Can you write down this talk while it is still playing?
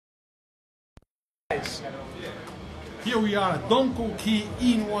Guys, here we are at Coqui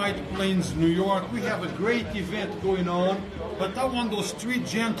in White Plains, New York. We have a great event going on, but I want those three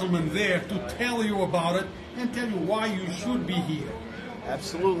gentlemen there to tell you about it and tell you why you should be here.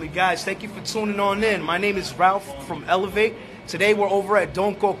 absolutely, guys. Thank you for tuning on in. My name is Ralph from Elevate. Today we're over at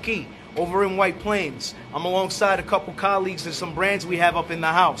Coqui, over in White Plains. I'm alongside a couple colleagues and some brands we have up in the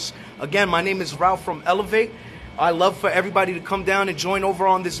house. Again, my name is Ralph from Elevate. I love for everybody to come down and join over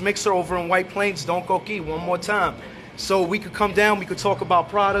on this mixer over in White Plains, Coqui, one more time. So we could come down, we could talk about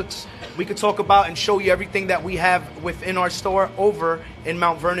products, we could talk about and show you everything that we have within our store over in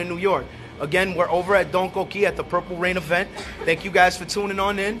Mount Vernon, New York. Again, we're over at Coqui at the Purple Rain event. Thank you guys for tuning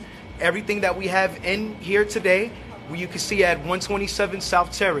on in. Everything that we have in here today, you can see at 127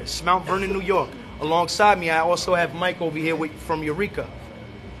 South Terrace, Mount Vernon, New York. Alongside me, I also have Mike over here from Eureka.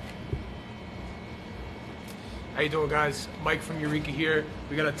 How you doing, guys? Mike from Eureka here.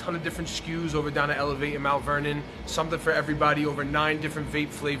 We got a ton of different SKUs over down at Elevate in Mount Vernon. Something for everybody, over 9 different vape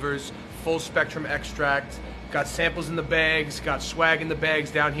flavors, full spectrum extract. Got samples in the bags, got swag in the bags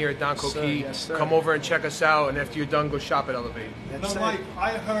down here at Coqui. Yes, sir. Come over and check us out, and after you're done, go shop at Elevate. Now, Mike,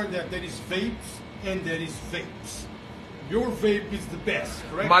 I heard that there is vapes and there is vapes. Your vape is the best,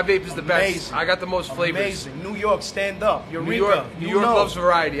 correct? My vape is the best. Amazing. I got the most flavors. Amazing. New York, stand up. Eureka. New York loves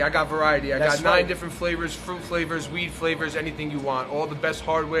variety. I got variety. I That's got 9 right. different flavors, fruit flavors, weed flavors, anything you want. All the best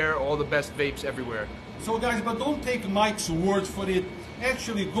hardware, all the best vapes everywhere. So guys, but don't take Mike's word for it.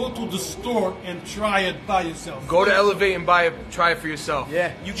 Actually, go to the store and try it by yourself. Go to Elevate and buy it, try it for yourself.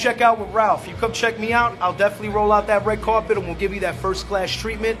 Yeah, you check out with Ralph. You come check me out, I'll definitely roll out that red carpet and we'll give you that first class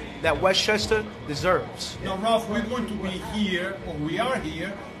treatment that Westchester deserves. Now, Ralph, we're going to be here, or we are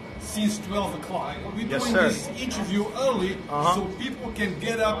here, since 12 o'clock. We're Yes, doing sir. this interview early so people can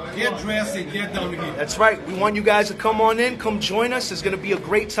get up, get dressed, and get down here. That's right. We want you guys to come on in, come join us. It's going to be a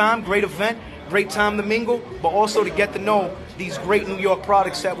great time, great event, great time to mingle, but also to get to know these great New York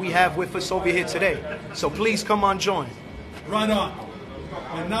products that we have with us over here today. So please come on, join. Right on.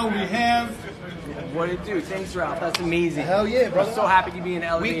 And now we have... What it do? Thanks, Ralph. That's amazing. Hell yeah, brother. I'm so happy to be in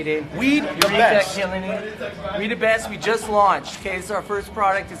Elevated. Weed the Eureka best. killing it. We the best. We just launched. Okay, this is our first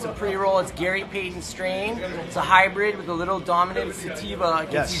product. It's a pre-roll. It's Gary Payton strain. It's a hybrid with a little dominant sativa.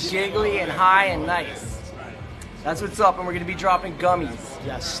 It gets you jiggly and high and nice. That's what's up, and we're going to be dropping gummies.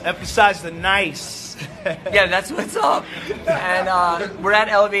 Yes, emphasize the nice. Yeah, that's what's up. And we're at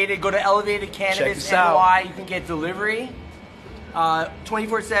Elevated. Go to Elevated Check Cannabis us out. NY. You can get delivery.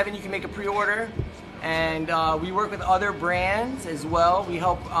 24/7. You can make a pre-order. And we work with other brands as well. We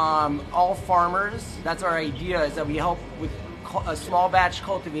help all farmers. That's our idea, is that we help with a small batch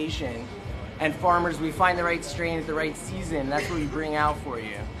cultivation. And farmers, we find the right strain at the right season. That's what we bring out for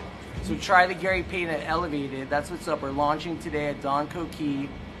you. So try the Gary Payton at Elevated. That's what's up. We're launching today at Coqui.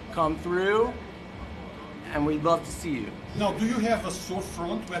 Come through, and we'd love to see you. Now, do you have a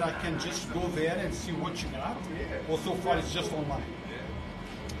storefront where I can just go there and see what you got? Or so far it's just online?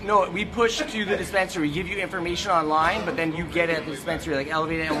 No, we push to the dispensary. We give you information online, but then you get it at the dispensary, like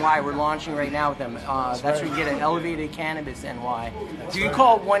Elevated NY. We're launching right now with them. That's where you get it, Elevated Cannabis NY. So you can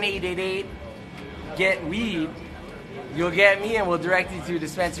call 1-888-GET-WEED. You'll get me, and we'll direct you to a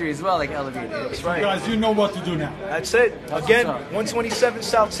dispensary as well, like Elevated. That's right. Guys, you know what to do now. That's it. Again, what's up. 127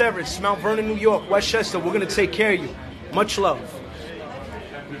 South Terrace, Mount Vernon, New York, Westchester. We're going to take care of you. Much love.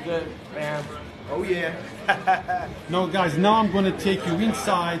 You good, man? Oh, yeah. No, guys, now I'm going to take you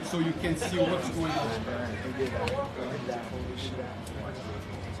inside so you can see what's going on.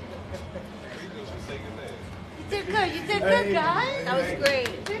 You did good. You did good, guys. That was great.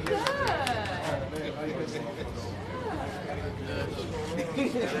 You did good.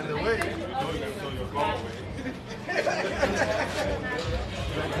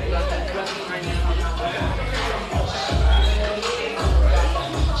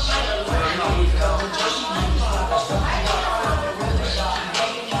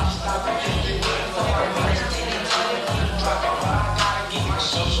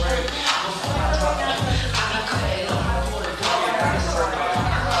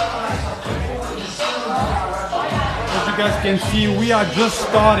 As you guys can see, we are just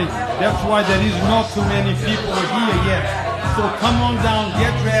starting. That's why there is not too many people here yet. So come on down,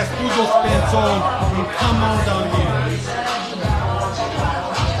 get dressed, put those pants on, and come on down here.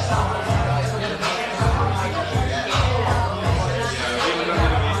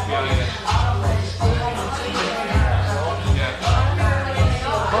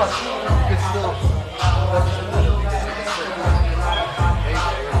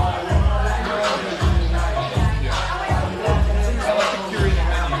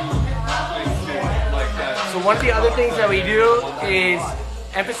 So one of the other things that we do is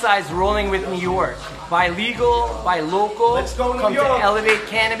emphasize rolling with New York. Buy legal, buy local. Let's go, New Come York. to Elevate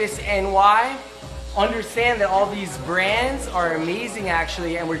Cannabis NY. Understand that all these brands are amazing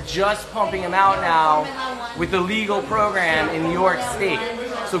actually, and we're just pumping them out now with the legal program in New York State.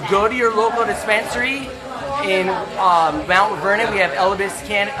 So go to your local dispensary in Mount Vernon. We have Elevate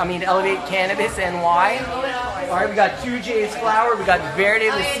Cannabis NY. All right, we got 2J's Flower, we got Verde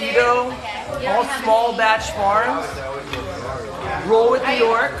Lucido, all small batch farms. Roll with New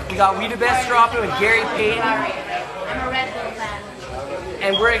York. We got We the Best dropping with Gary Payton. I'm a Red Bull fan.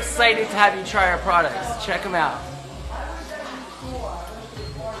 And we're excited to have you try our products. Check them out.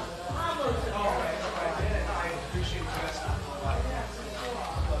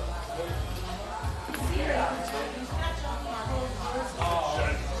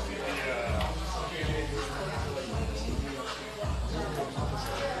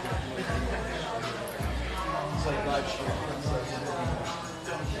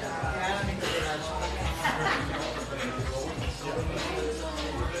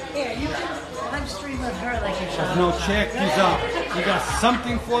 Here, you can live stream with her like you should. No, check this out. We got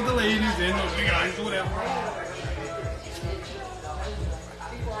something for the ladies and the guys, whatever.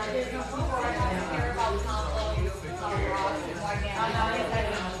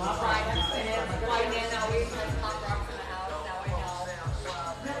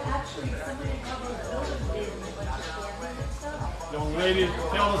 Young lady,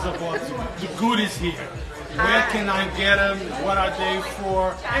 tell us about the goodies here. Where can I get them? What are they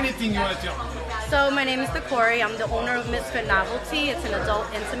for? Anything you want to tell me. So my name is Coqui. I'm the owner of Misfit Novelty. It's an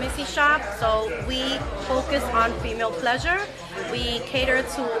adult intimacy shop. So we focus on female pleasure. We cater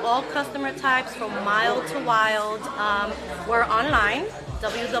to all customer types from mild to wild. We're online,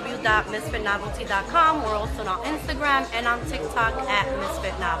 www.misfitnovelty.com. We're also on Instagram and on TikTok at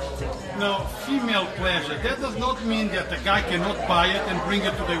Misfit Novelty. Now, female pleasure, that does not mean that the guy cannot buy it and bring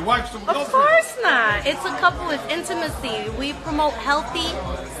it to their wife. Of course not. It's a couple with intimacy. We promote healthy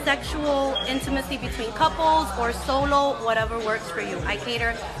sexual intimacy between couples or solo, whatever works for you. I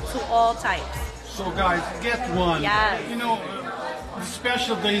cater to all types. So guys, get one. Yes. You know, the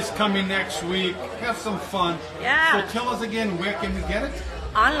special day is coming next week. Have some fun. Yeah. So tell us again, where can we get it?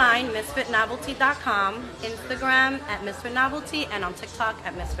 Online, misfitnovelty.com, Instagram at Misfit Novelty, and on TikTok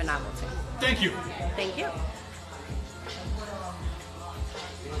at Misfit Novelty. Thank you. Thank you.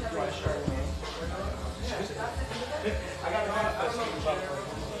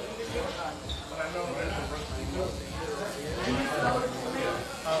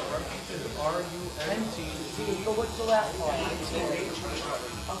 What's the last one?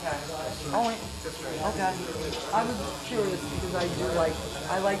 Okay. Oh, okay. I was curious because I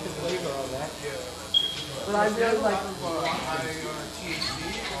like the flavor of that. But I really like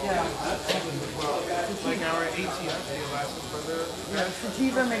yeah. Like our ATF, the Alaska Further. Yeah,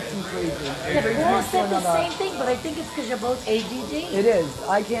 sativa makes me crazy. The girls said the same thing, but I think it's because you're both ADD. It is.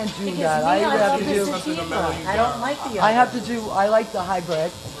 I can't do Because that. me, I have love to the do. sativa. I don't like the other. I have to do. I like the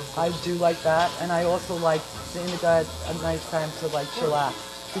hybrid. I do like that, and I also like the indica at night time to like chillax.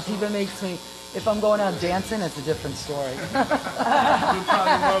 Sativa makes me. If I'm going out dancing, it's a different story. You'd probably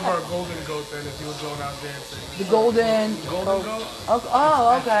love our golden goat then if you were going out dancing. The golden. Golden goat?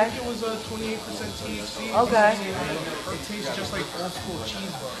 Oh, okay. I think it was a 28% THC. Okay. It tastes just like old school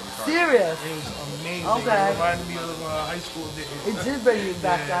cheeseburger. Serious. It was amazing. Okay. It reminded me of high school days. It did bring you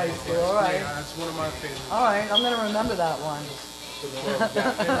back to high school. All right. Yeah, that's one of my favorites. All right. I'm gonna remember that one. What's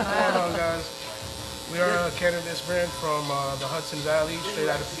going on, guys? We are a cannabis brand from the Hudson Valley, straight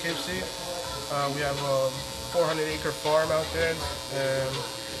out of Poughkeepsie. We have a 400-acre farm out there, and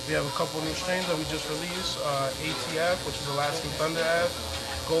we have a couple new strains that we just released. ATF, which is Alaskan Thunder F,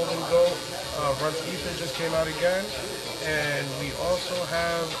 Golden Goat, Runs Ether just came out again, and we also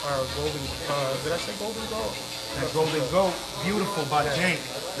have our Golden, did I say Golden Goat? That Golden Goat, beautiful by Jank.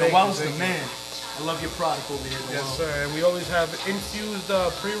 Noel's the man. I love your product over here, Noel. Yes, sir. And we always have infused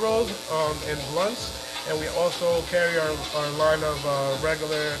pre-rolls and blunts, and we also carry our line of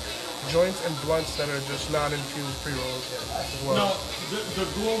regular joints and blunts that are just non-infused pre-rolls as well. Now, the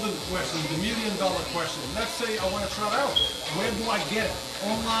golden question, the $1 million question. Let's say I want to try it out. Where do I get it?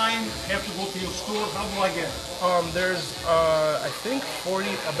 Online? Have to go to your store? How do I get it? There's, I think,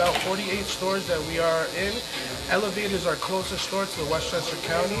 about 48 stores that we are in. Elevate is our closest store to Westchester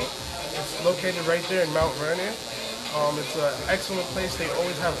County. It's located right there in Mount Vernon. It's an excellent place. They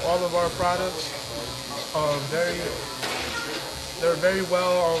always have all of our products. They're very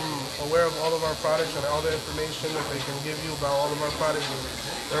well aware of all of our products and all the information that they can give you about all of our products.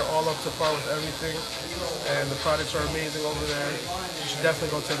 They're all up to par with everything, and the products are amazing over there. You should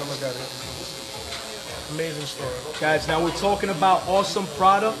definitely go take a look at it. Amazing store. Guys, now we're talking about awesome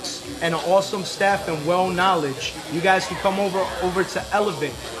products and an awesome staff and well knowledge. You guys can come over to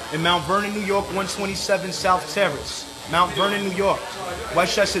Elevate in Mount Vernon, New York, 127 South Terrace. Mount Vernon, New York.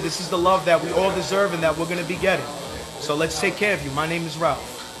 Westchester, this is the love that we all deserve and that we're going to be getting. So let's take care of you. My name is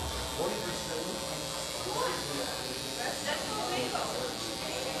Ralph.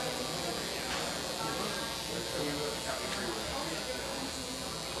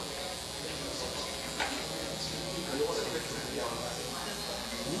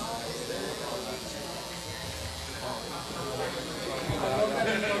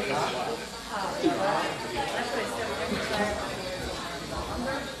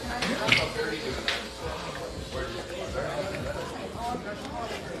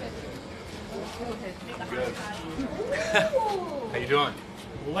 How you doing?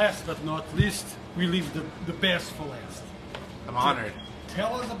 Last but not least, we leave the best for last. I'm honored.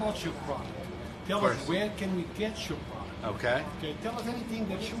 Tell us about your product. Tell us where can we get your product. Okay. Okay, tell us anything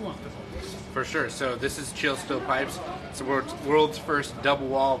that you want about this. For sure. So this is Chill Still Pipes. It's the world's first double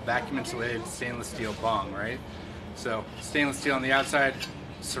wall vacuum insulated stainless steel bong, right? So stainless steel on the outside,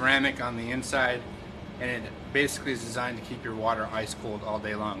 ceramic on the inside, and it basically is designed to keep your water ice cold all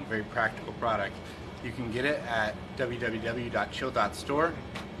day long. Very practical product. You can get it at www.chill.store.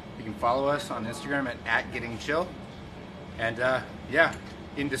 You can follow us on Instagram at @gettingchill. And yeah,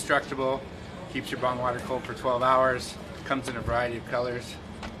 indestructible, keeps your bong water cold for 12 hours, comes in a variety of colors.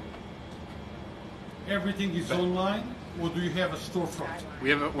 Everything is online, or do you have a storefront?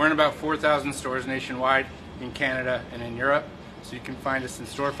 We're in about 4,000 stores nationwide in Canada and in Europe, so you can find us in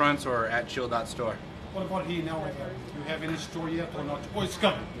storefronts or at chill.store. What about here now? Do you have any store yet or not? Oh, it's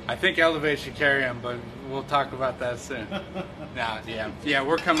coming. I think Elevate should carry them, but we'll talk about that soon. Yeah,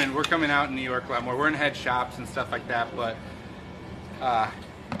 we're coming out in New York a lot more. We're in head shops and stuff like that, but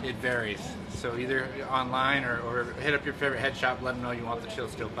it varies. So either online or hit up your favorite head shop, let them know you want the Chill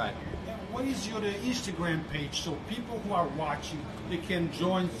Still Pipe. What is your Instagram page so people who are watching, they can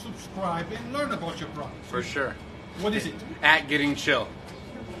join, subscribe, and learn about your product? For sure. What is it? At Getting Chill.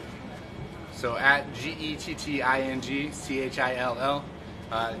 So at GETTINGCHILL.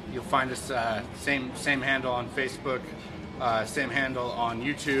 You'll find us same handle on Facebook, same handle on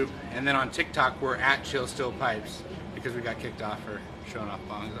YouTube, and then on TikTok we're at Chill Still Pipes because we got kicked off for showing off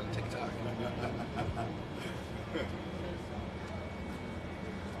bongs on TikTok.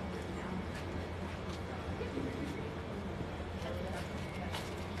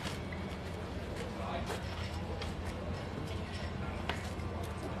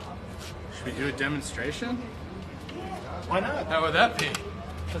 Should we do a demonstration? Why not? How would that be?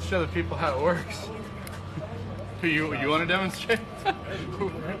 Let's show the people how it works. You want to demonstrate?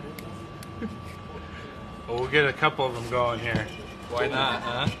 Well, we'll get a couple of them going here. Why not,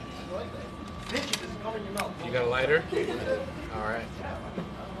 huh? You got a lighter? All right.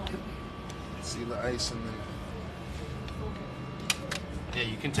 See the ice in there. Yeah,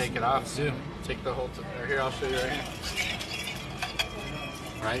 you can take it off too. Take the whole right here, I'll show you right here.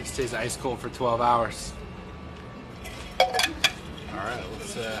 Right, it stays ice cold for 12 hours. Alright,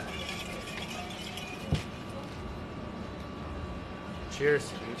 let's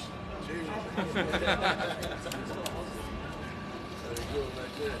cheers. Cheers.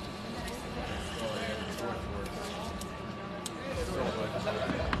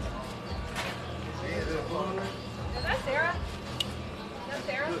 Is that Sarah? Is that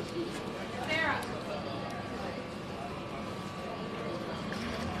Sarah? Sarah.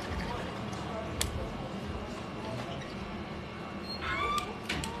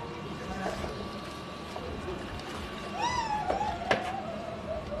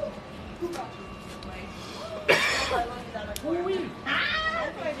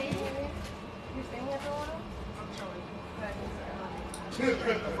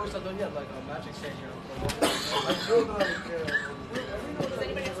 First I thought you had like a magic stand here. Does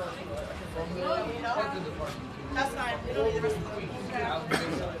anybody else want to? That's fine. It'll be the rest of the week.